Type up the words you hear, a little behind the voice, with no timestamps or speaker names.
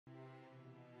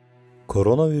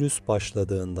Koronavirüs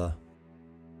başladığında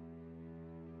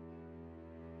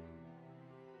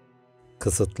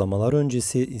kısıtlamalar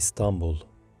öncesi İstanbul.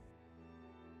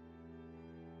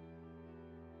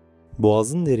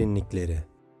 Boğazın derinlikleri.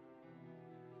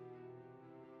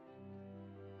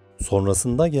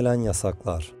 Sonrasında gelen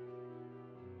yasaklar.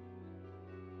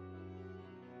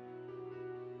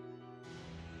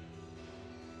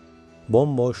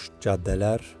 Bomboş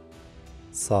caddeler,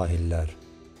 sahiller.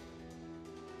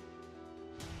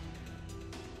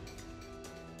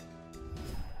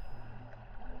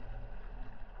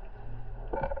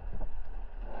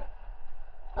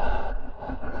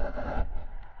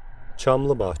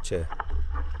 Çamlı bahçe.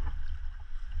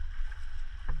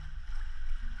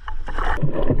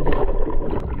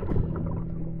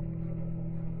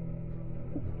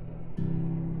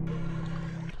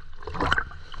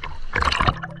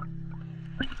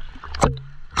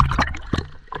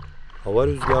 Hava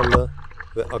rüzgarlı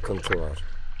ve akıntı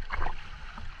var.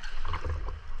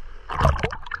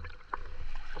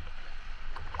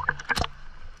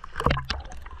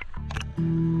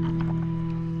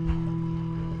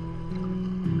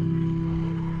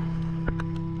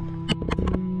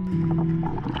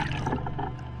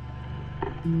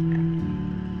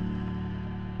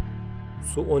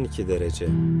 Su 12 derece.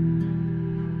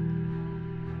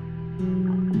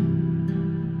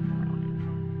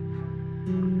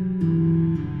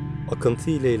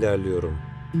 Akıntı ile ilerliyorum.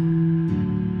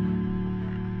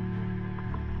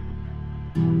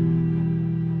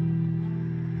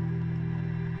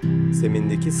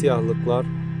 Zemindeki siyahlıklar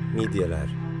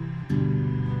midyeler.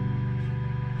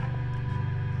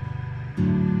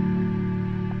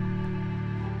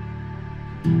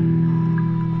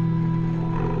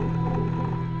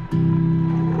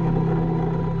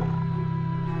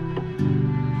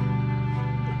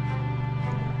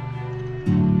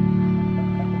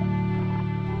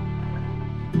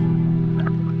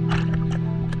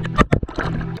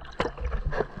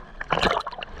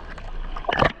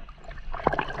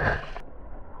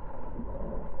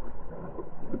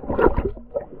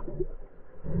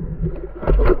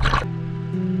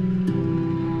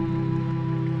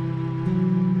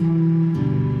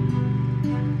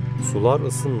 Sular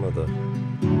ısınmadı.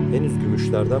 Henüz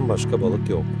gümüşlerden başka balık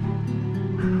yok.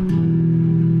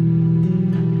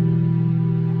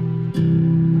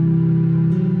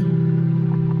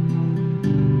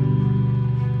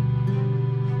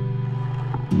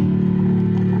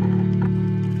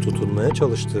 Tutunmaya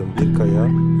çalıştığım bir kaya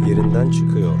yerinden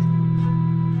çıkıyor.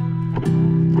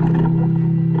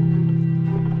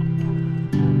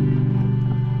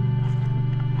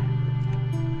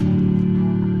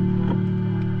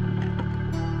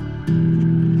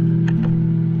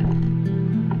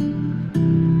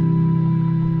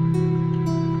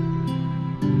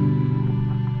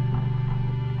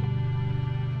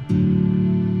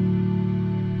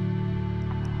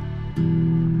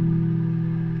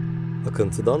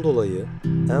 Akıntıdan dolayı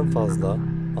en fazla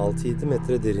 6-7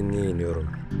 metre derinliğe iniyorum.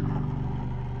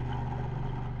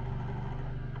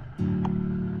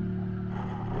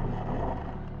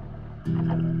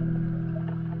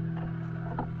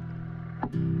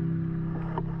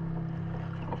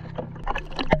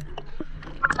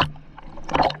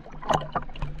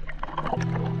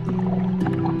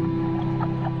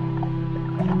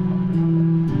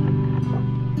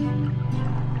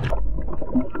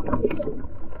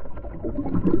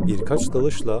 Birkaç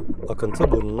dalışla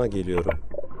Akıntıburnu'na geliyorum.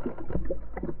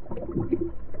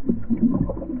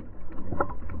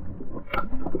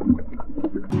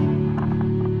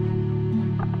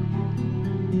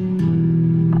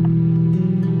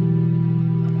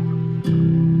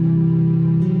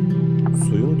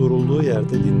 Suyun durulduğu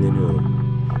yerde dinleniyorum.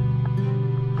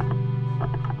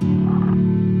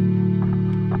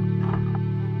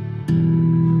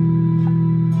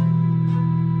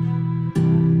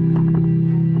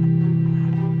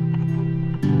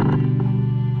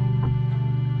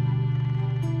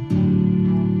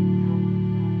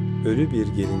 Ölü bir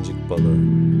gelincik balığı.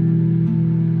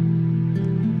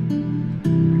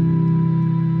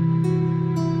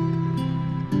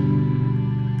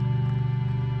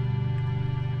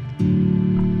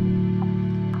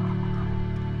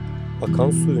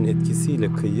 Akan suyun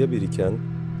etkisiyle kıyıya biriken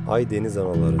ay deniz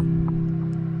anaları.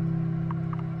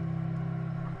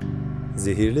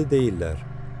 Zehirli değiller.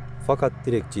 Fakat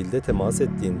direkt cilde temas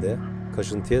ettiğinde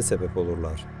kaşıntıya sebep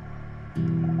olurlar.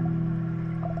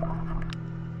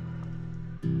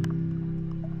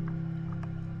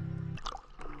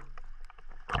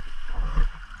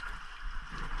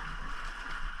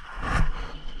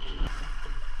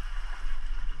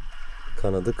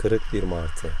 Kanadı kırık bir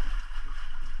martı.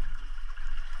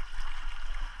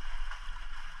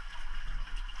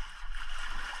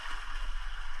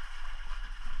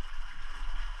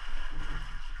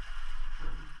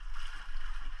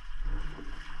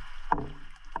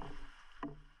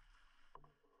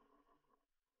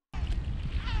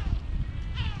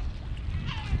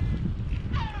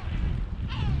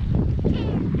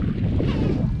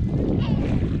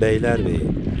 Beylerbeyi.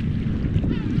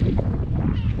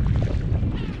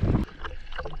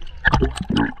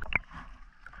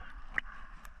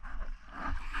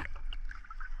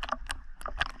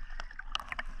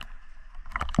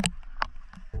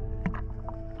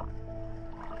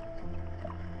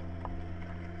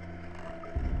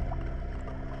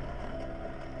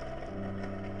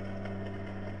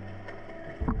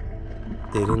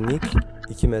 Derinlik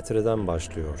 2 metreden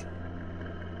başlıyor.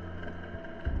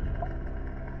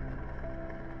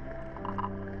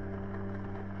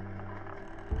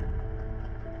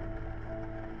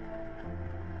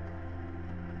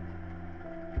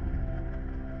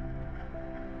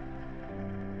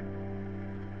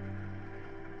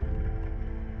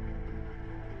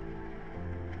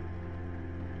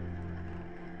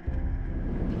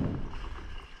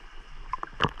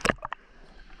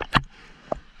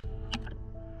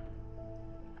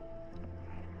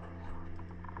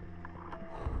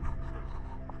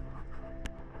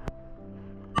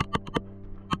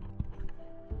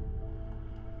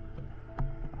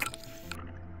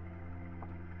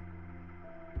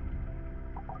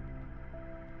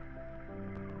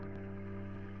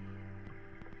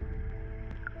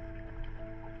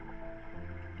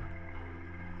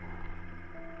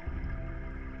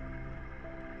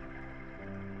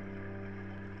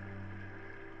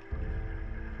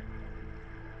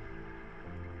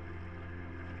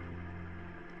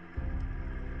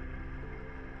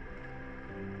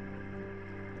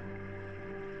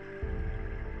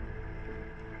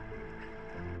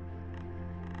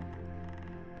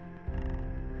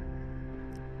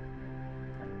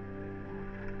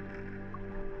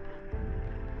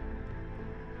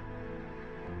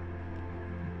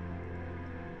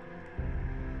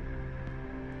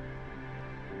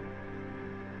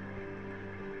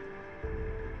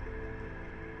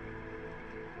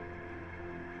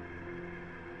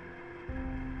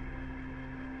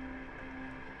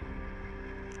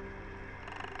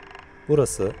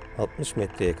 Burası 60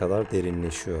 metreye kadar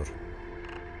derinleşiyor.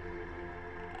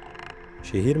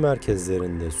 Şehir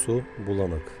merkezlerinde su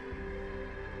bulanık.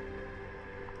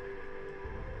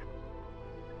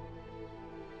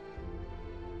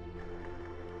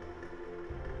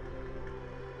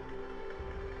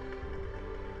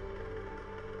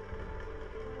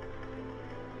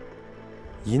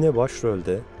 Yine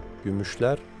başrolde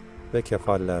gümüşler ve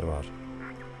kefaller var.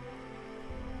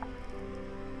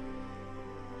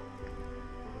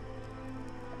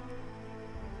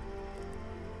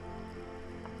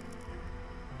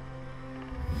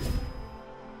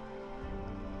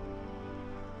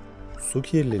 Su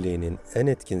kirliliğinin en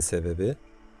etkin sebebi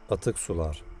atık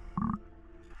sular.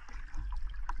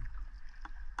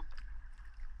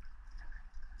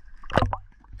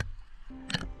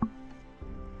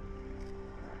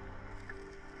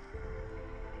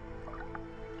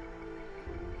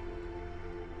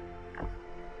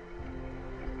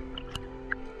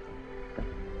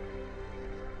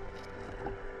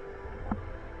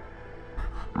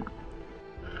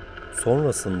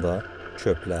 Sonrasında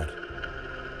çöpler.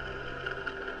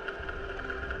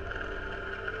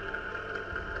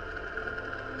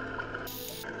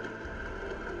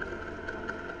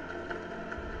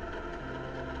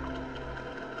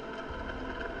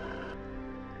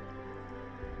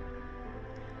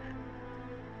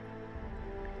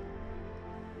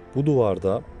 Bu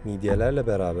duvarda midyelerle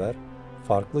beraber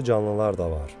farklı canlılar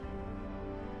da var.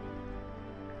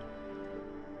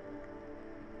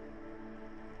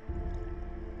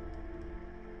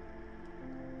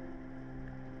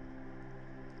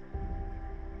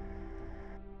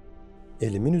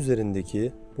 Elimin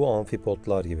üzerindeki bu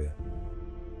amfipotlar gibi.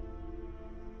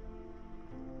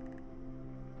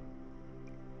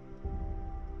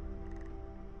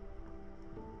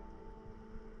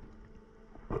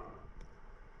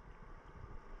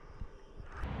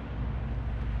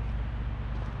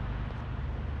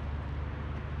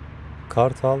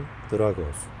 Kartal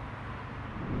Dragos.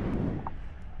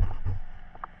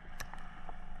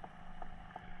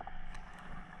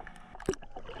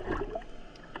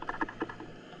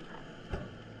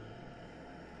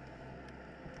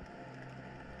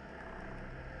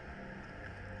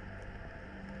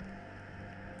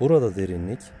 Burada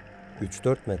derinlik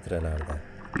 3-4 metrelerde.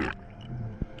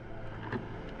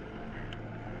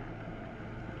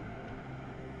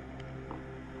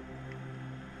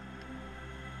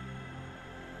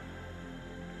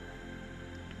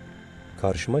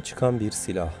 Karşıma çıkan bir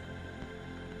silah.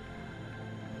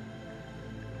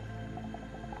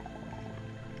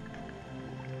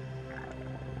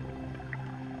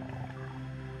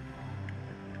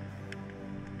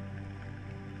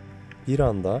 Bir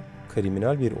anda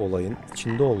kriminal bir olayın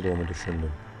içinde olduğumu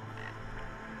düşündüm.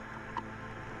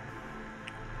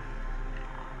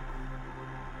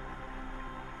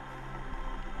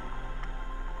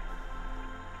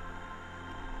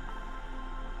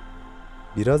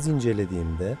 Biraz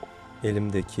incelediğimde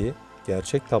elimdeki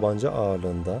gerçek tabanca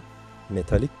ağırlığında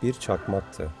metalik bir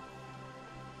çakmaktı.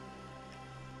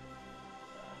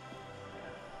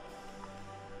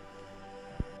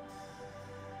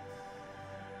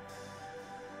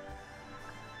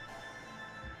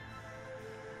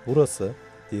 Burası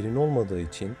derin olmadığı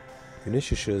için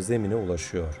güneş ışığı zemine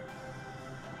ulaşıyor.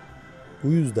 Bu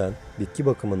yüzden bitki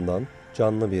bakımından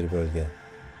canlı bir bölge.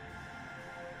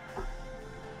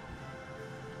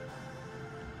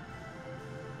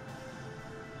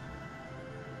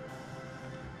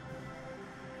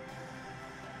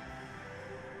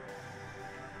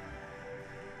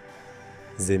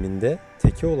 Zeminde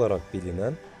teke olarak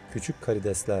bilinen küçük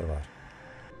karidesler var.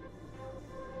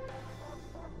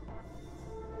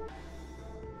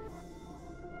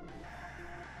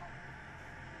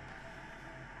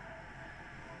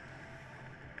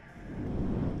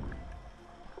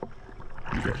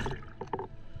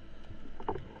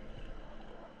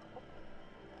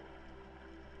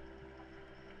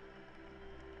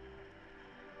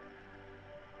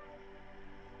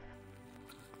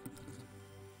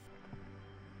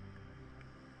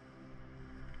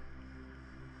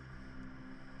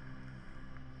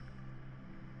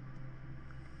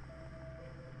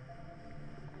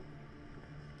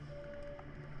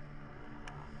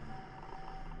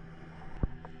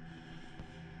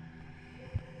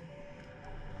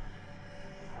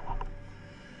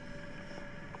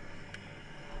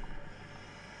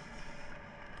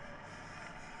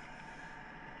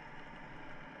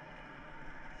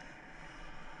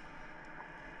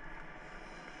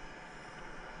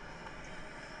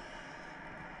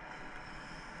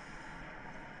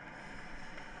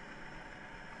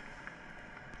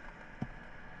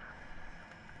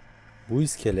 Bu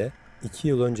iskele 2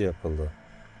 yıl önce yapıldı.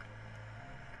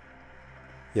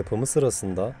 Yapımı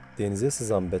sırasında denize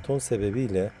sızan beton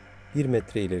sebebiyle 1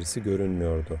 metre ilerisi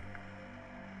görünmüyordu.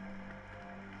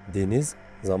 Deniz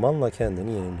zamanla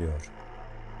kendini yeniliyor.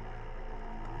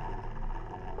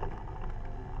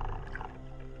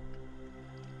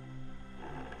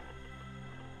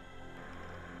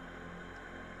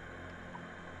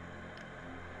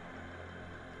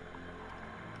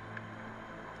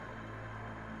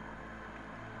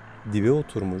 Dibe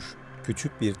oturmuş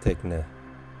küçük bir tekne.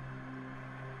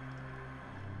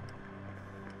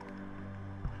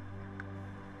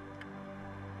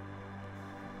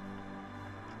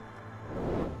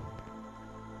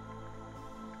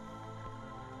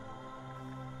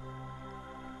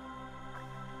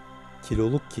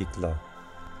 Kiloluk kikla.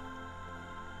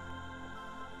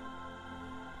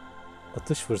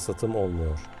 Atış fırsatım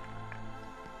olmuyor.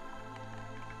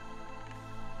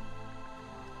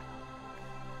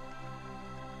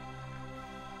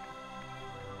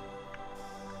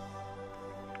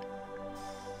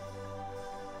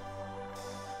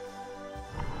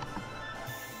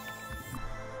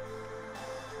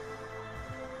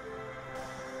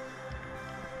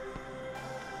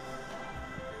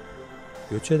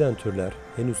 Göç eden türler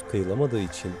henüz kıyılamadığı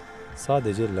için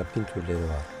sadece lapin türleri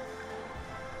var.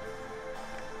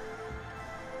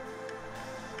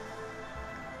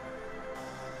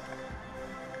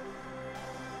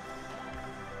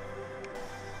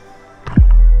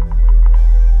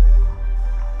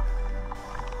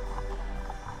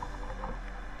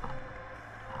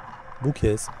 Bu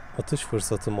kez atış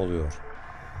fırsatım oluyor.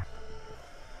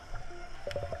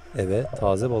 Eve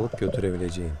taze balık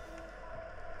götürebileceğim.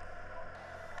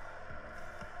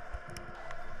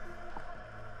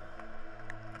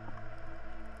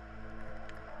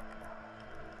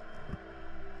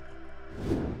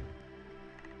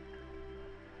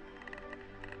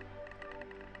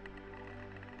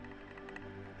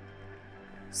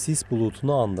 Sis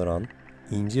bulutunu andıran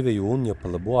ince ve yoğun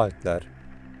yapılı bu algler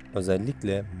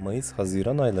özellikle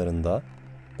Mayıs-Haziran aylarında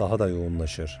daha da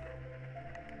yoğunlaşır.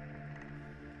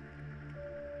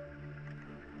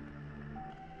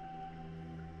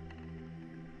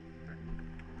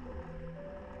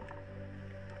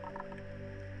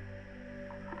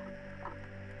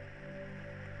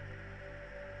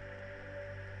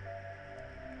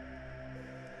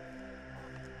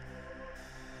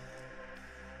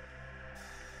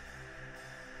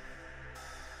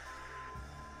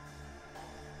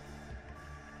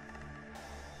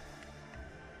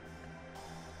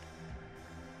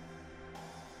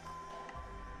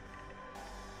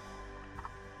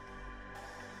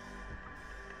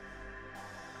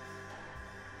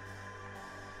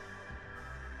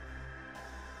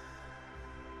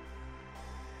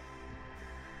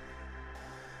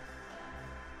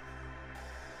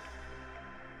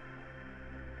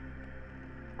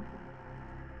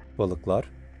 Balıklar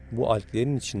bu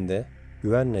alglerin içinde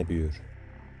güvenle büyür.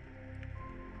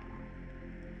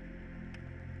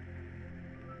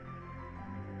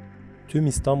 tüm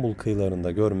İstanbul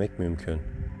kıyılarında görmek mümkün.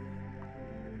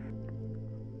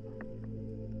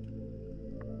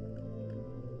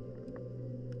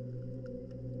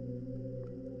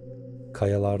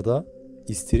 Kayalarda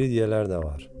istiridyeler de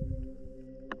var.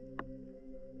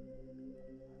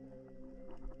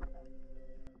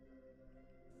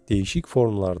 Değişik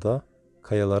formlarda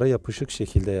kayalara yapışık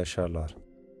şekilde yaşarlar.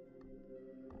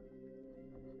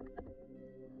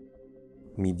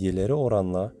 Midyeleri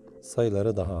oranla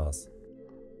sayıları daha az.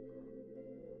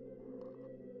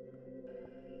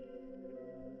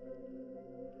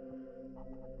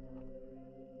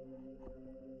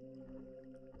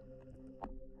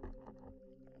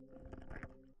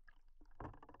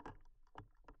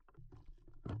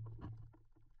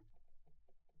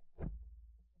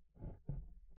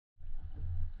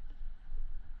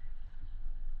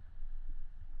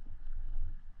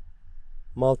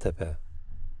 Maltepe.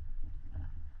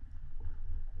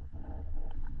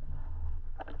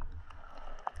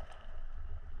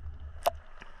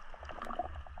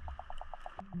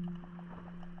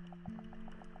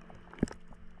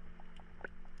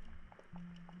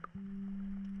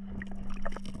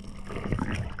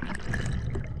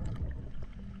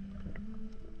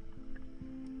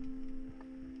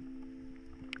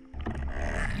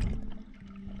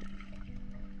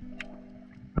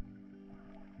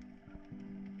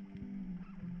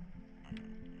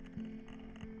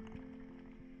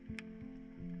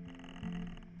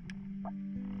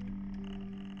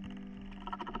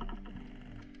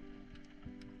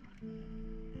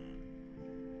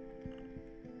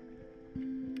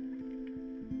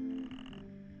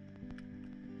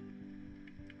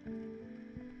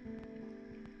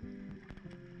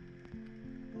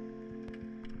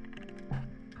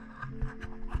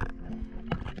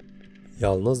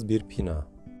 Yalnız bir pina.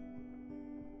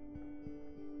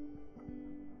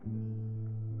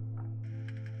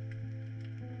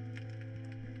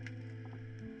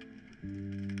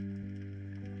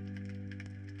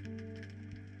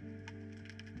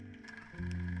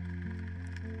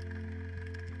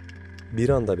 Bir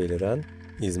anda beliren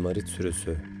İzmarit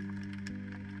sürüsü.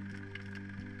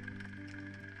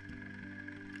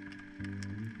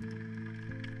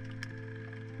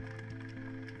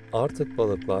 Artık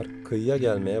balıklar kıyıya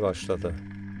gelmeye başladı.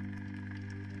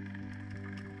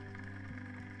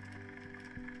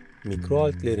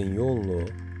 Mikroalglerin yoğunluğu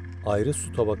ayrı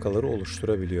su tabakaları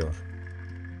oluşturabiliyor.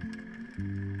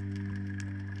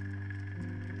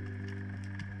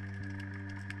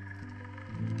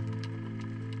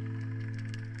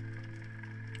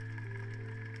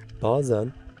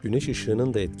 Bazen güneş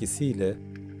ışığının da etkisiyle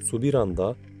su bir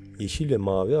anda yeşil ve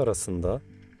mavi arasında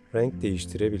renk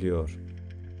değiştirebiliyor.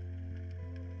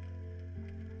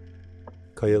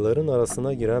 Kayaların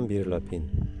arasına giren bir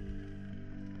lapin.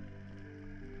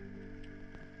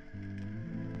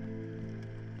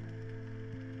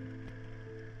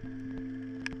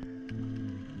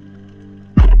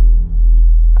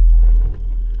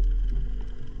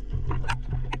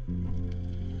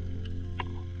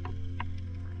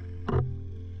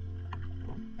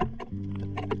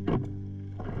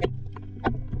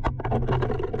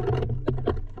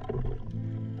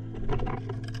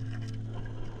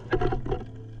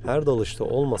 Her dalışta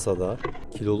olmasa da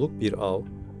kiloluk bir av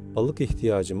balık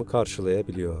ihtiyacımı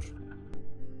karşılayabiliyor.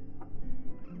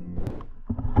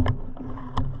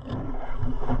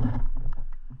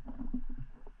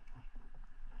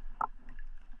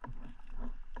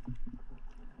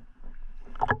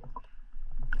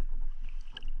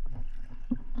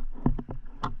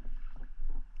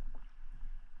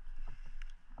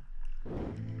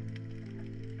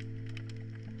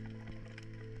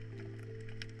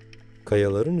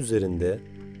 Kayaların üzerinde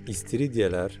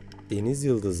istiridyeler, deniz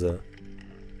yıldızı,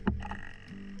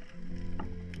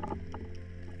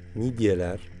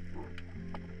 midyeler,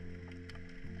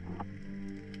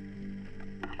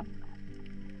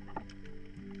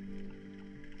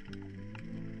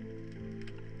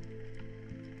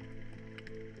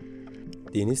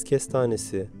 deniz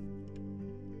kestanesi,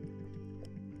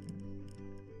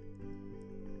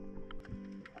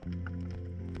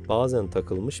 bazen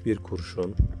takılmış bir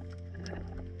kurşun,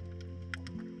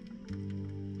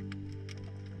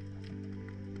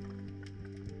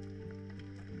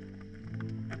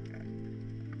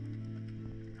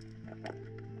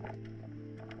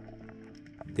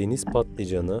 deniz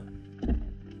patlıcanı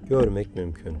görmek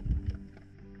mümkün.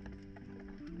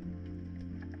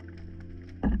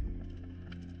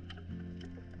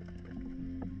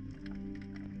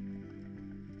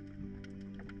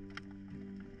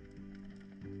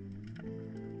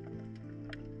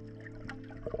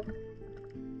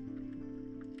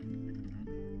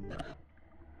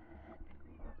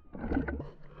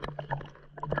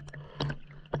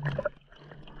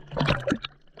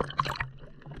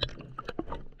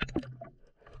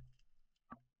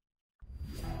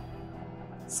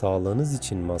 Sağlığınız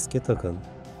için maske takın,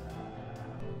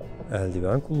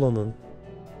 eldiven kullanın,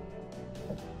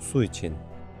 su için.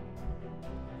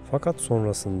 Fakat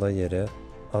sonrasında yere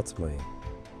atmayın.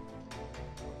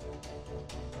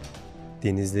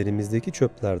 Denizlerimizdeki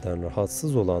çöplerden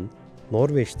rahatsız olan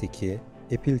Norveç'teki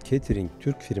Apple Catering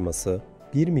Türk firması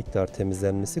bir miktar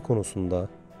temizlenmesi konusunda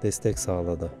destek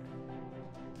sağladı.